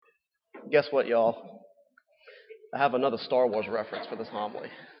guess what, y'all? I have another Star Wars reference for this homily.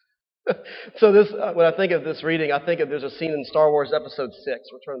 So when I think of this reading, I think of there's a scene in Star Wars Episode 6,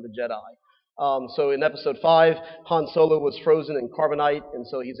 Return of the Jedi. So in Episode 5, Han Solo was frozen in carbonite, and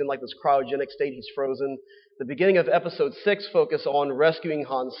so he's in like this cryogenic state. He's frozen. The beginning of Episode 6 focus on rescuing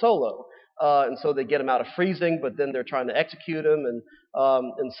Han Solo. And so they get him out of freezing, but then they're trying to execute him,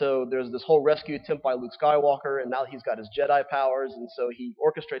 and so there's this whole rescue attempt by Luke Skywalker, and now he's got his Jedi powers, and so he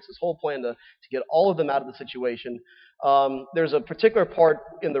orchestrates this whole plan to get all of them out of the situation. There's a particular part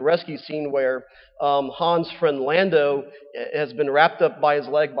in the rescue scene where Han's friend Lando has been wrapped up by his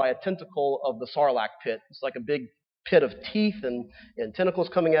leg by a tentacle of the Sarlacc pit. It's like a big pit of teeth and tentacles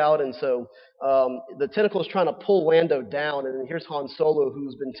coming out, and so the tentacle is trying to pull Lando down, and then here's Han Solo,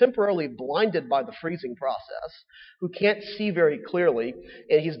 who's been temporarily blinded by the freezing process, who can't see very clearly,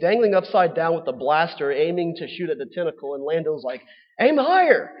 and he's dangling upside down with the blaster, aiming to shoot at the tentacle, and Lando's like, aim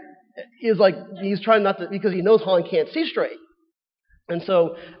higher! He's trying not to, because he knows Han can't see straight. And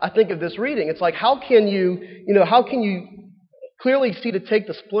so I think of this reading, it's like, how can you clearly see to take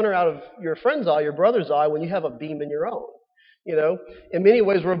the splinter out of your friend's eye, your brother's eye, when you have a beam in your own? In many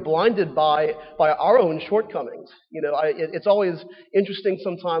ways, we're blinded by our own shortcomings. It's always interesting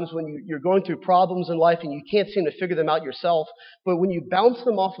sometimes when you're going through problems in life and you can't seem to figure them out yourself, but when you bounce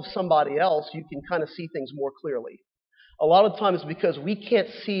them off of somebody else, you can kind of see things more clearly. A lot of times because we can't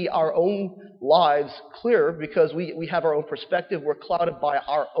see our own lives clear because we have our own perspective, we're clouded by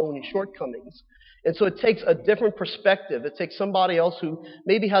our own shortcomings. And so it takes a different perspective. It takes somebody else who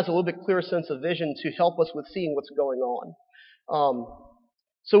maybe has a little bit clearer sense of vision to help us with seeing what's going on.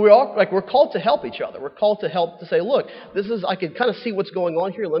 So we're called to help each other. We're called to help to say, look, I can kind of see what's going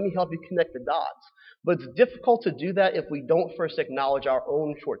on here. Let me help you connect the dots. But it's difficult to do that if we don't first acknowledge our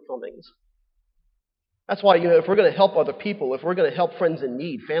own shortcomings. That's why, if we're going to help other people, if we're going to help friends in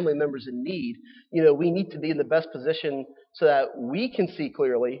need, family members in need, we need to be in the best position so that we can see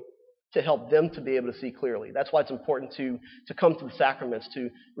clearly to help them to be able to see clearly. That's why it's important to come to the sacraments, to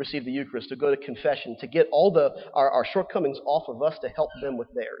receive the Eucharist, to go to confession, to get all our shortcomings off of us to help them with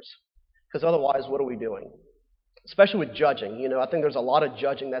theirs. Because otherwise, what are we doing? Especially with judging. I think there's a lot of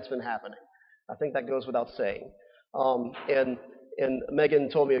judging that's been happening. I think that goes without saying. And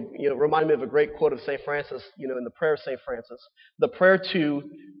Megan told me, reminded me of a great quote of St. Francis, in the prayer of St. Francis. The prayer to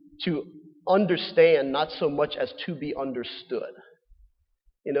understand, not so much as to be understood.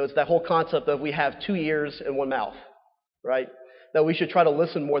 It's that whole concept of we have 2 ears and 1 mouth, right? That we should try to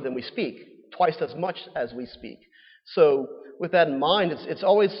listen more than we speak, twice as much as we speak. So with that in mind, it's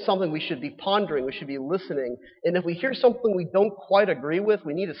always something we should be pondering, we should be listening. And if we hear something we don't quite agree with,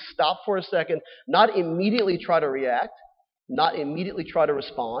 we need to stop for a second, not immediately try to react, not immediately try to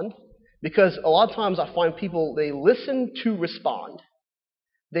respond, because a lot of times I find people, they listen to respond.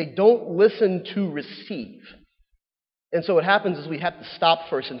 They don't listen to receive. And so what happens is we have to stop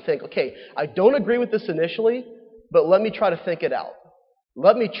first and think, okay, I don't agree with this initially, but let me try to think it out.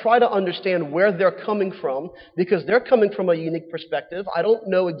 Let me try to understand where they're coming from, because they're coming from a unique perspective. I don't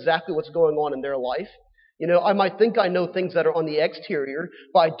know exactly what's going on in their life. I might think I know things that are on the exterior,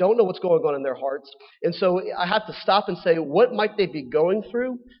 but I don't know what's going on in their hearts. And so I have to stop and say, what might they be going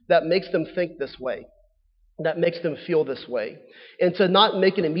through that makes them think this way, that makes them feel this way? And to not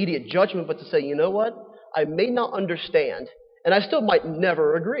make an immediate judgment, but to say, you know what? I may not understand, and I still might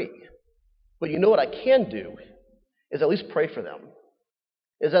never agree. But you know what I can do is at least pray for them,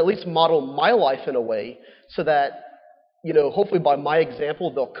 is at least model my life in a way so that, hopefully by my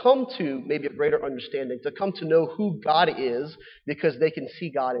example, they'll come to maybe a greater understanding, to come to know who God is because they can see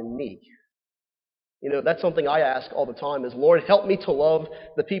God in me. That's something I ask all the time is, Lord, help me to love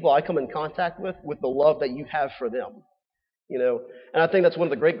the people I come in contact with the love that you have for them. And I think that's one of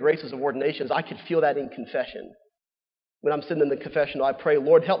the great graces of ordination is I can feel that in confession. When I'm sitting in the confessional, I pray,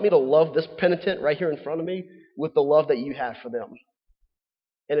 Lord, help me to love this penitent right here in front of me with the love that you have for them.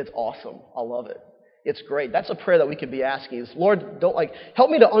 And it's awesome. I love it. It's great. That's a prayer that we could be asking is, Lord, help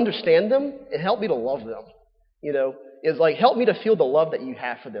me to understand them and help me to love them. Is like, help me to feel the love that you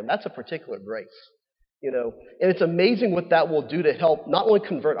have for them. That's a particular grace. And it's amazing what that will do to help not only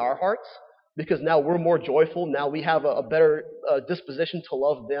convert our hearts, because now we're more joyful, now we have a better disposition to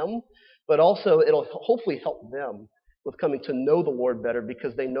love them, but also it'll hopefully help them with coming to know the Lord better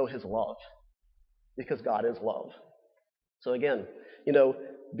because they know his love, because God is love. So again,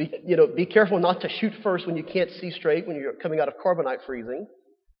 be careful not to shoot first when you can't see straight, when you're coming out of carbonite freezing,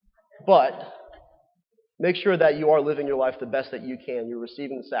 but make sure that you are living your life the best that you can. You're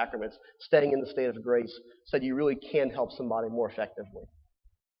receiving the sacraments, staying in the state of grace so that you really can help somebody more effectively.